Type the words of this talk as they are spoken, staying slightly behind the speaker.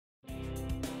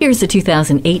Here's a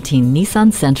 2018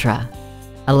 Nissan Sentra.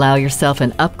 Allow yourself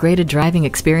an upgraded driving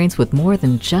experience with more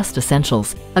than just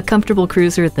essentials. A comfortable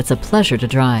cruiser that's a pleasure to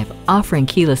drive, offering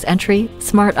keyless entry,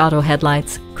 smart auto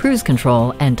headlights, cruise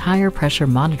control, and tire pressure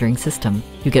monitoring system.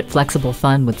 You get flexible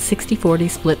fun with 60/40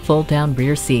 split fold-down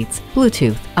rear seats,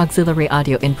 Bluetooth, auxiliary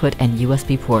audio input, and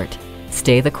USB port.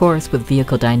 Stay the course with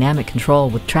vehicle dynamic control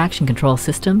with traction control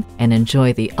system and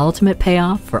enjoy the ultimate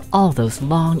payoff for all those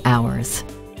long hours.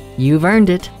 You've earned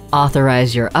it.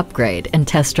 Authorize your upgrade and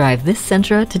test drive this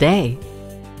Sentra today.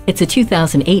 It's a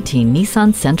 2018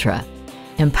 Nissan Sentra.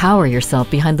 Empower yourself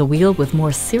behind the wheel with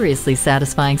more seriously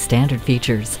satisfying standard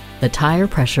features. The tire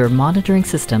pressure monitoring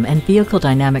system and vehicle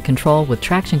dynamic control with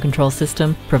traction control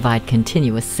system provide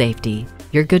continuous safety.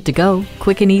 You're good to go,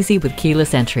 quick and easy with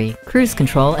keyless entry, cruise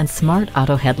control, and smart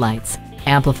auto headlights.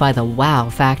 Amplify the wow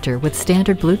factor with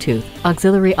standard Bluetooth,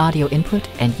 auxiliary audio input,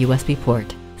 and USB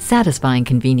port. Satisfying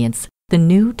convenience, the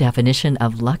new definition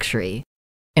of luxury.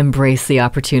 Embrace the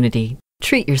opportunity.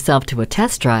 Treat yourself to a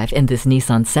test drive in this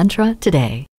Nissan Sentra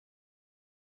today.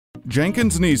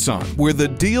 Jenkins Nissan, where the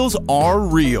deals are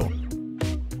real.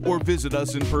 Or visit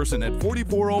us in person at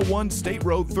 4401 State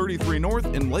Road 33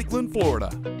 North in Lakeland,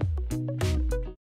 Florida.